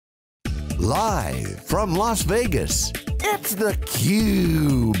Live from Las Vegas, it's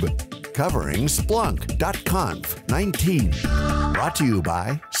theCUBE. Covering Splunk.conf 19. Brought to you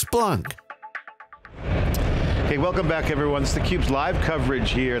by Splunk. Hey, welcome back everyone. It's theCUBE's live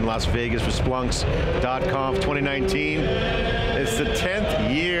coverage here in Las Vegas for Splunk's.conf 2019. It's the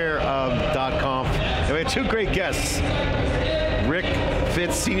 10th year of .conf. And we had two great guests. Rick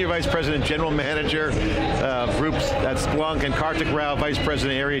Fitz, Senior Vice President, General Manager of Groups at Splunk, and Karthik Rau, Vice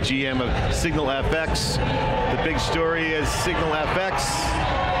President, Area GM of SignalFx. The big story is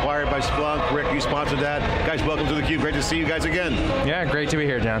SignalFx, acquired by Splunk. Rick, you sponsored that. Guys, welcome to theCUBE. Great to see you guys again. Yeah, great to be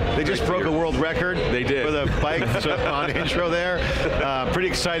here, John. They just broke a world record. They did. For the bike on intro there. Pretty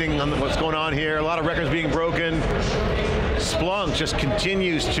exciting on what's going on here. A lot of records being broken. Splunk just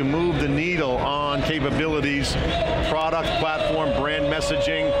continues to move the needle on capabilities, product, platform, brand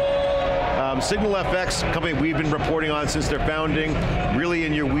messaging. SignalFx, company we've been reporting on since their founding, really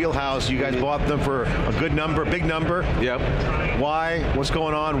in your wheelhouse. You guys bought them for a good number, big number. Yep. Why? What's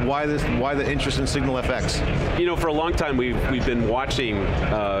going on? Why the interest in SignalFx? You know, for a long time we've been watching,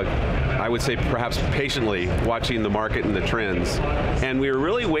 I would say perhaps patiently, watching the market and the trends. And we were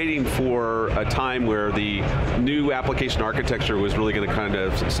really waiting for a time where the new application architecture was really going to kind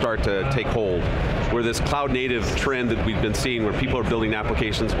of start to take hold. Where this cloud native trend that we've been seeing, where people are building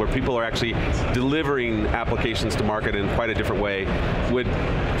applications, where people are actually delivering applications to market in quite a different way, would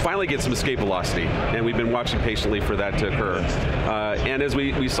finally get some escape velocity. And we've been watching patiently for that to occur. And as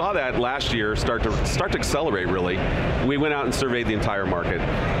we saw that last year start to accelerate, really, we went out and surveyed the entire market.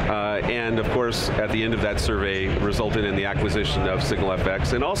 And of course, at the end of that survey, resulted in the acquisition of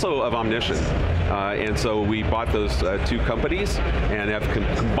SignalFx and also of Omnition. And so we bought those two companies and have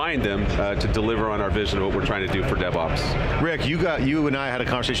combined them to deliver on our vision of what we're trying to do for DevOps. Rick, you and I had a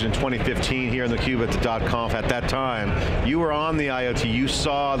conversation in 2015 here in theCUBE at the .conf. At that time, you were on the IoT, you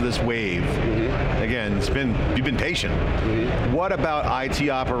saw this wave. Again, you've been patient. What about IT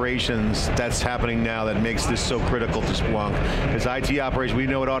operations that's happening now that makes this so critical to Splunk? Because IT operations, we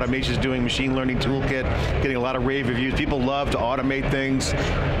know what automation is doing, machine learning toolkit, getting a lot of rave reviews. People love to automate things,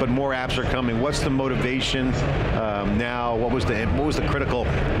 but more apps are coming. What's the motivation now? What was the critical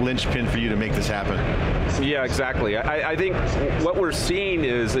linchpin for you to make this happen? Yeah, exactly. I think what we're seeing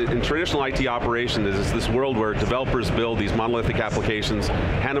is, in traditional IT operations, is this world where developers build these monolithic applications,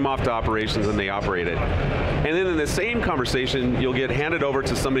 hand them off to operations, and they operate it. And then in the same conversation, you'll get handed over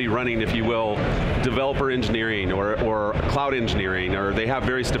to somebody running, if you will, developer engineering or cloud engineering, or they have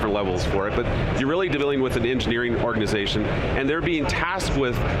various different levels for it, but you're really dealing with an engineering organization, and they're being tasked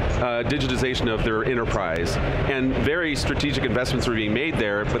with digitization of their enterprise. And very strategic investments are being made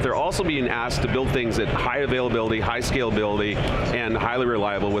there, but they're also being asked to build things at high availability, high scalability, and highly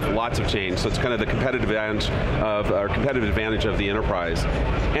reliable with lots of change. So it's kind of the competitive advantage of the enterprise.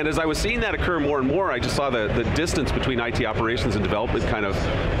 And as I was seeing that occur more and more, I just saw the distance between IT operations and development kind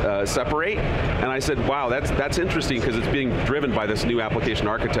of separate. And I said, wow, that's interesting, because it's being driven by this new application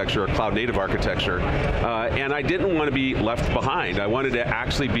architecture, or cloud native architecture. And I didn't want to be left behind. I wanted to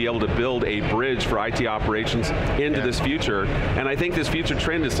actually be able to build a bridge for IT operations into this future. And I think this future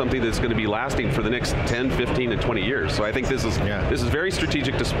trend is something that's going to be lasting for the next 10, 15, and 20 years. So I think this is very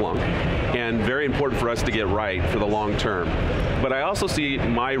strategic to Splunk, and very important for us to get right for the long term. But I also see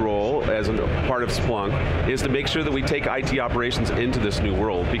my role as a part of Splunk is to make sure that we take IT operations into this new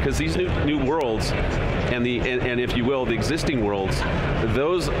world, because these new worlds, and if you will, the existing worlds,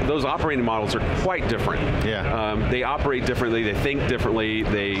 those operating models are quite different. Yeah. They operate differently, they think differently,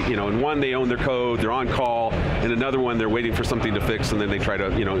 in one they own their code, they're on call, in another one they're waiting for something to fix, and then they try to,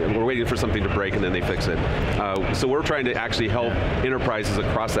 we're waiting for something to break and then they fix it. So we're trying to actually help enterprises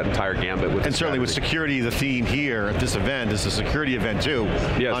across that entire gambit. And certainly with security, the theme here at this event is a security event too,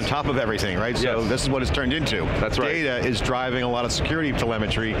 on top of everything, right? So this is what it's turned into. That's right. Data is driving a lot of security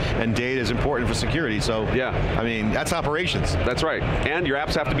telemetry, and data is important for security, so I mean, that's operations. That's right, and your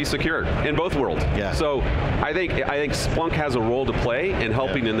apps have to be secure in both worlds. Yeah. So I think Splunk has a role to play in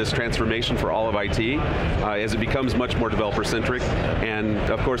helping in this transformation for all of IT, as it becomes much more developer-centric, and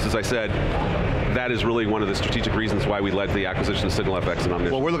of course, as I said, that is really one of the strategic reasons why we led the acquisition of SignalFx and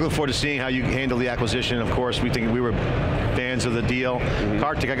Omnition. Well, we're looking forward to seeing how you handle the acquisition. Of course, we were fans of the deal.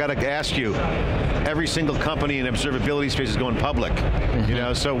 Karthik, I got to ask you, every single company in observability space is going public.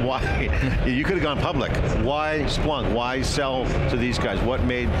 So why, you could have gone public. Why Splunk? Why sell to these guys? What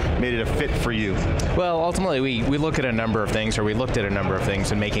made it a fit for you? Well, ultimately, we look at a number of things, or we looked at a number of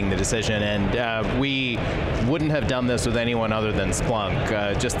things in making the decision, and we wouldn't have done this with anyone other than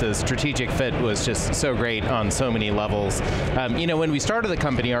Splunk. Just the strategic fit was just so great on so many levels. When we started the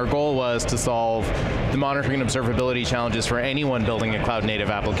company, our goal was to solve the monitoring and observability challenges for anyone building a cloud native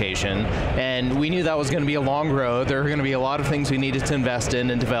application. And we knew that was going to be a long road. There were going to be a lot of things we needed to invest in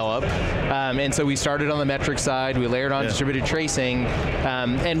and develop. And so we started on the metric side, we layered on distributed tracing,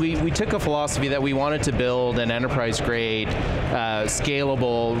 and we took a philosophy that we wanted to build an enterprise-grade,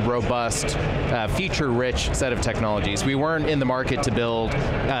 scalable, robust, feature-rich set of technologies. We weren't in the market to build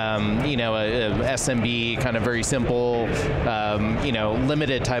a SMB, kind of very simple,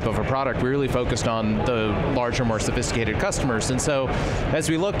 limited type of a product. We really focused on the larger, more sophisticated customers. And so as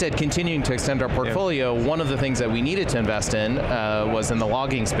we looked at continuing to extend our portfolio, one of the things that we needed to invest in was in the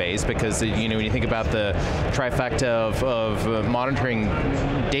logging space, because when you think about the trifecta of monitoring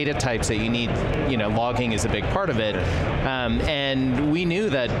data types that you need, logging is a big part of it. And we knew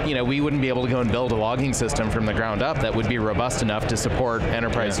that we wouldn't be able to go and build a logging system from the ground up that would be robust enough to support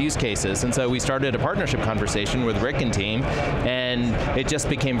enterprise use cases. And so we started a partnership conversation with Bricken team, and it just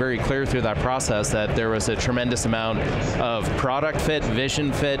became very clear through that process that there was a tremendous amount of product fit,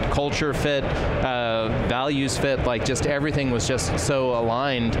 vision fit, culture fit, values fit, like just everything was just so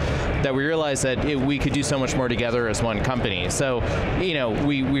aligned that we realized that we could do so much more together as one company. So,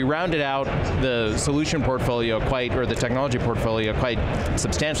 we rounded out the solution portfolio or the technology portfolio quite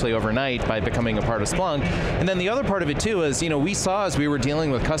substantially overnight by becoming a part of Splunk. And then the other part of it too is, we saw as we were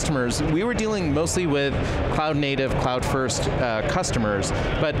dealing with customers, we were dealing mostly with cloud native, cloud first customers,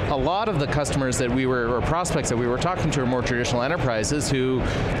 but a lot of the customers that or prospects that we were talking to are more traditional enterprises who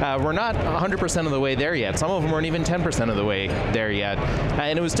were not 100% of the way there yet. Some of them weren't even 10% of the way there yet.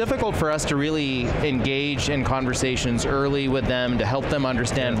 And it was difficult for us to really engage in conversations early with them to help them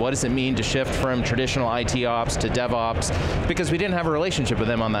understand what does it mean to shift from traditional IT ops to DevOps, because we didn't have a relationship with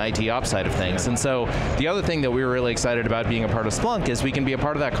them on the IT ops side of things. And so the other thing that we were really excited about being a part of Splunk is we can be a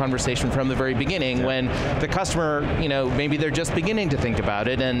part of that conversation from the very beginning when the customer, maybe they're just beginning to think about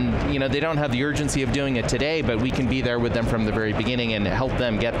it and they don't have the urgency of doing it today, but we can be there with them from the very beginning and help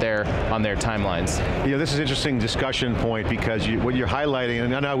them get there on their timelines. This is an interesting discussion point, because what you're highlighting,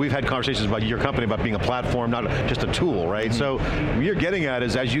 and I know we've had conversations about your company about being a platform, not just a tool, right? So what you're getting at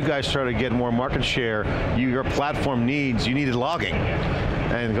is as you guys start to get more market share, your platform you needed logging.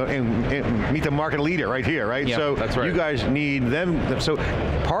 And meet the market leader right here, right? Yeah, so that's right. You guys need them. So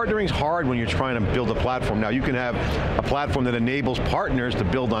partnering's hard when you're trying to build a platform. Now you can have a platform that enables partners to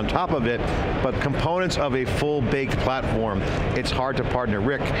build on top of it, but components of a full-baked platform, it's hard to partner.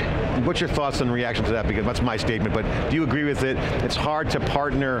 Rick, what's your thoughts and reaction to that? Because that's my statement, but do you agree with it? It's hard to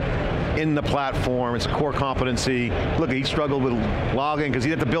partner in the platform, it's a core competency. Look, he struggled with logging because he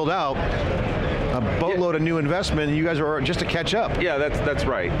had to build out a boatload of new investment, and you guys are just to catch up. Yeah, that's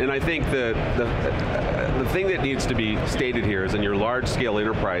right. And I think the thing that needs to be stated here is in your large-scale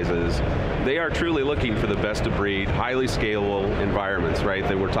enterprises, they are truly looking for the best of breed, highly scalable environments, right,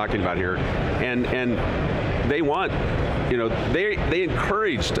 that we're talking about here. And they want, they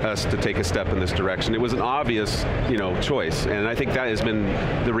encouraged us to take a step in this direction. It was an obvious, choice, and I think that has been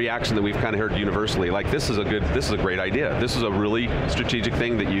the reaction that we've kind of heard universally. Like, this is a great idea. This is a really strategic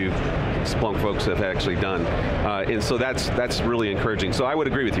thing that you Splunk folks have actually done, and so that's really encouraging. So I would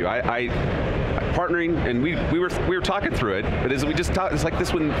agree with you. Partnering, and we were talking through it, but as we just talked, it's like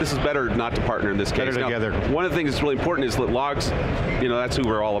this is better not to partner in this case. Better together. Now, one of the things that's really important is that logs, that's who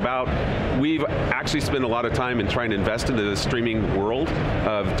we're all about. We've actually spent a lot of time in trying to invest into the streaming world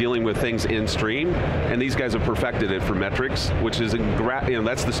of dealing with things in stream, and these guys have perfected it for metrics, which is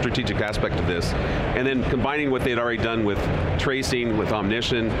that's the strategic aspect of this. And then combining what they'd already done with tracing, with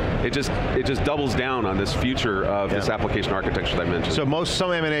Omnition, it just doubles down on this future of this application architecture that I mentioned. So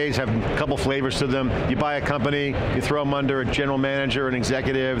some M&As have a couple flavors to them. You buy a company, you throw them under a general manager, an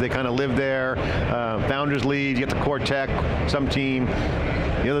executive, they kind of live there, founders lead, you get the core tech, some team.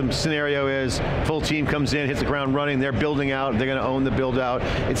 The other scenario is full team comes in, hits the ground running, they're building out, they're going to own the build out.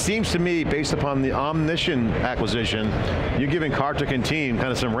 It seems to me, based upon the Omnition acquisition, you're giving Karthik and team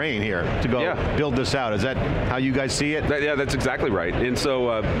kind of some reign here to go build this out. Is that how you guys see it? Yeah, that's exactly right. And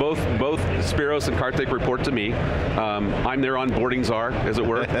so both Spiros and Karthik report to me. I'm their onboarding czar, as it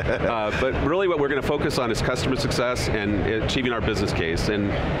were. But really what we're going to focus on is customer success and achieving our business case and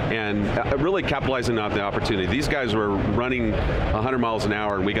really capitalizing on the opportunity. These guys were running 100 miles an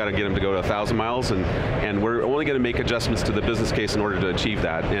hour, and we got to get them to go to 1,000 miles, and we're only going to make adjustments to the business case in order to achieve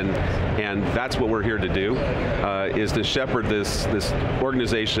that. And that's what we're here to do, is to shepherd this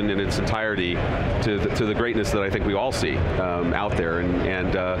organization in its entirety to the greatness that I think we all see out there,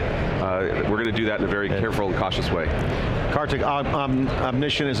 and we're going to do that in a very careful and cautious way. Karthik,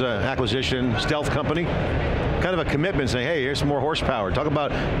 Omnition is an acquisition, stealth company, kind of a commitment saying, hey, here's some more horsepower. Talk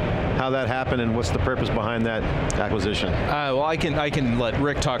about how that happened and what's the purpose behind that acquisition? Well, I can let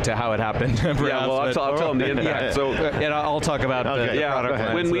Rick talk to how it happened. Yeah, well, I'll tell him the impact. So, and I'll talk about the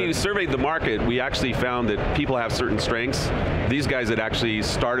product. When we surveyed the market, we actually found that people have certain strengths. These guys had actually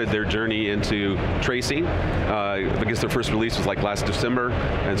started their journey into tracing. I guess their first release was like last December,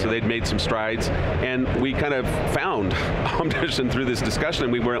 and so they'd made some strides. And we kind of found Omnition through this discussion,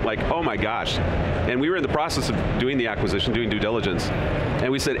 and we weren't like, oh my gosh. And we were in the process of doing the acquisition, doing due diligence.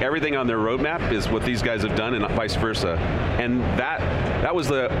 And we said everything on their roadmap is what these guys have done and vice versa. And that was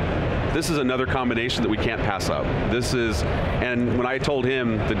this is another combination that we can't pass up. And when I told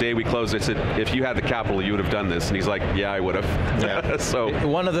him the day we closed, I said, if you had the capital, you would have done this. And he's like, yeah, I would have. Yeah. So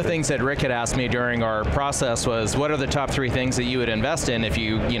one of the things that Rick had asked me during our process was, what are the top 3 things that you would invest in if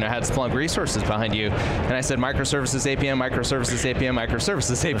you had Splunk resources behind you? And I said, microservices APM, microservices APM,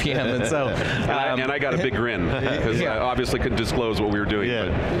 microservices APM. And so, and I got a big grin because I obviously couldn't disclose what we were doing. Yeah.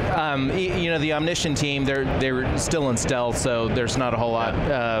 The Omnition team, they're still in stealth, so there's not a whole lot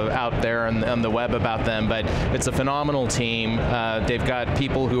out there on the web about them, but it's a phenomenal team. They've got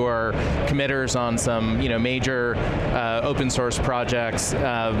people who are committers on some major open source projects,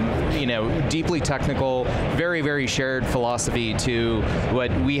 deeply technical, very, very shared philosophy to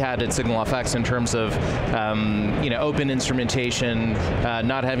what we had at SignalFx in terms of open instrumentation,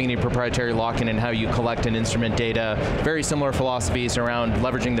 not having any proprietary lock-in in how you collect and instrument data, very similar philosophies around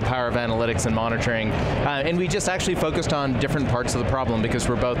leveraging the power of analytics and monitoring. And we just actually focused on different parts of the problem because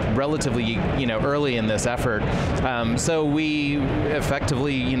we're both relatively early in this effort. So we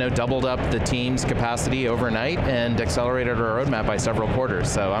effectively doubled up the team's capacity overnight and accelerated our roadmap by several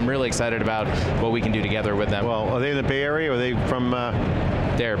quarters. So I'm really excited about what we can do together with them. Well, are they in the Bay Area or are they from?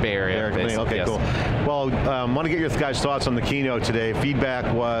 They're Bay Area. Okay, yes. Cool. Well, I want to get your guys' thoughts on the keynote today.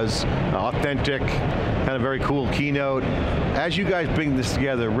 Feedback was authentic, kind of very cool keynote. As you guys bring this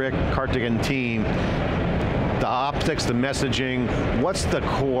together, Rick, Karthik, and team, the optics, the messaging, what's the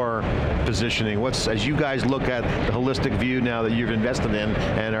core positioning? As you guys look at the holistic view now that you've invested in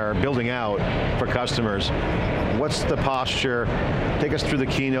and are building out for customers, what's the posture? Take us through the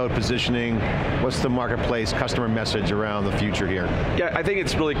keynote positioning. What's the marketplace customer message around the future here? Yeah, I think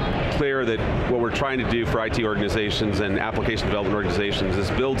it's really clear that what we're trying to do for IT organizations and application development organizations is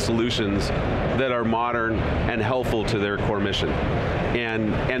build solutions that are modern and helpful to their core mission.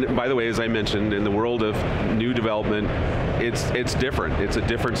 And by the way, as I mentioned, in the world of new development, it's different. It's a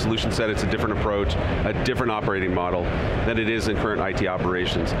different solution set, it's a different approach, a different operating model than it is in current IT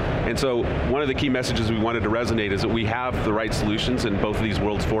operations. And so one of the key messages we wanted to resonate is that we have the right solutions in both of these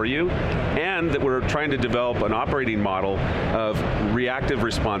worlds for you, and that we're trying to develop an operating model of reactive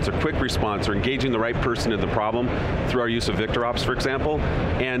response or quick response or engaging the right person in the problem through our use of VictorOps, for example,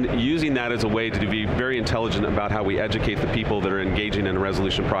 and using that as a way to be very intelligent about how we educate the people that are engaging in a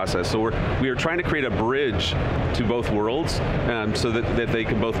resolution process. So we are trying to create a bridge to both worlds so that they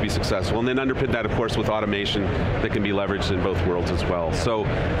can both be successful. And then underpin that, of course, with automation that can be leveraged in both worlds as well. So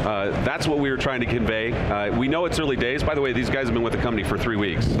that's what we were trying to convey. We know it's early days. By the way, these guys have been with the company for 3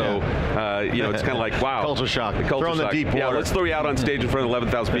 weeks. So it's kind of like, wow. Culture shock. Throw in the deep water. Yeah, let's throw you out on stage in front of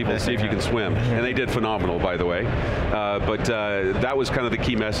 11,000 people and see if you can swim. And they did phenomenal, by the way. But that was kind of the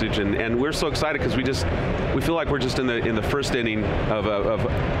key message. And we're so excited because we feel like we're just in the first inning of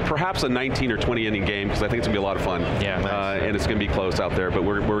perhaps a 19 or 20 inning game, because I think it's going to be a lot of fun. Yeah. And it's going to be close out there, but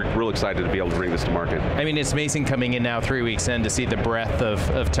we're real excited to be able to bring this to market. I mean, it's amazing coming in now 3 weeks in to see the breadth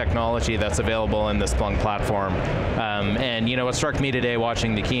of technology that's available in the Splunk platform. And what struck me today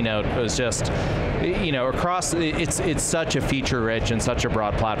watching the keynote was just, across, it's such a feature-rich and such a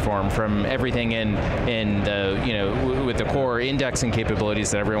broad platform, from everything in the, with the core indexing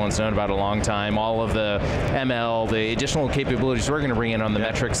capabilities that everyone's known about a long time, all of the ML, the additional capabilities we're going to bring in on the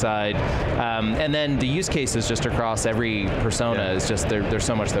metric side, and then the use cases just across every persona is just, there's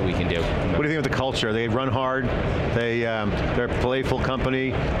so much that we can do. What do you think of the culture? They run hard, they're a playful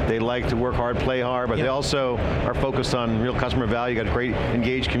company, they like to work hard, play hard, but they also are focused on real customer value, got great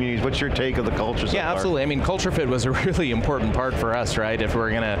engaged communities. What's your take of the culture so far? Absolutely. I mean, culture fit was a really important part for us, right? If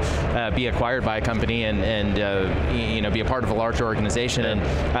we're going to be acquired by a company and be a part of a larger organization,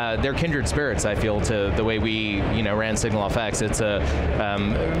 and they're kindred spirits, I feel, to the way we ran SignalFx. It's a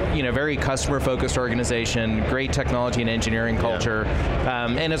very customer-focused organization, great technology and engineering culture,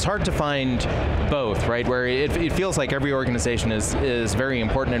 and it's hard to find both, right? Where it feels like every organization is very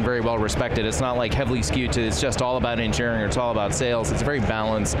important and very well respected. It's not like heavily skewed to it's just all about engineering or it's all about sales. It's a very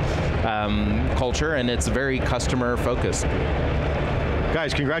balanced culture, and it's very customer focused.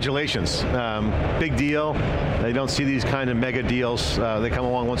 Guys, congratulations. Big deal. They don't see these kind of mega deals. They come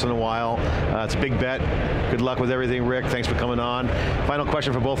along once in a while. It's a big bet. Good luck with everything, Rick. Thanks for coming on. Final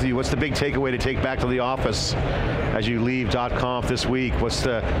question for both of you. What's the big takeaway to take back to the office as you leave .conf this week? What's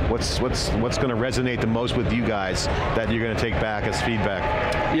going to resonate the most with you guys that you're going to take back as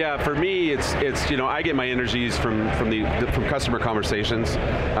feedback? Yeah, for me, it's I get my energies from customer conversations.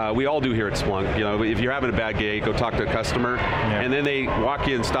 We all do here at Splunk. If you're having a bad day, go talk to a customer, and then they walk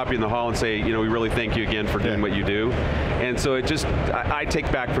you and stop you in the hall and say, we really thank you again for doing what you do. And so I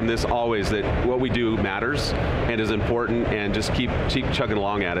take back from this always that what we do matters and is important, and just keep chugging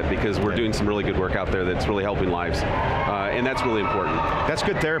along at it, because we're doing some really good work out there that's really helping lives. And that's really important. That's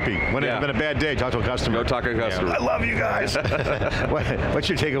good therapy. When it's been a bad day, talk to a customer. Go talk to a customer. I love you guys. What's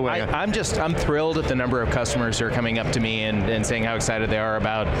your takeaway? I'm thrilled at the number of customers who are coming up to me and saying how excited they are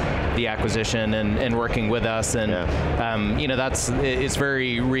about the acquisition and working with us, and it's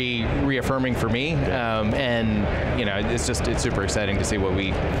very reaffirming for me, and it's super exciting to see what we.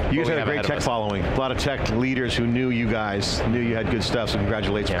 You guys had a great tech following. A lot of tech leaders who knew you guys, knew you had good stuff. So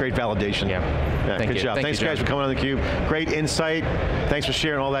congratulations, great validation. Good job. Thanks guys for coming on theCUBE. Great insight. Thanks for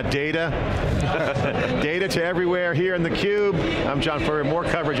sharing all that data. Data to everywhere here in theCUBE. I'm John Furrier. More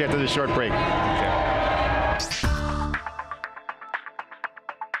coverage after this short break.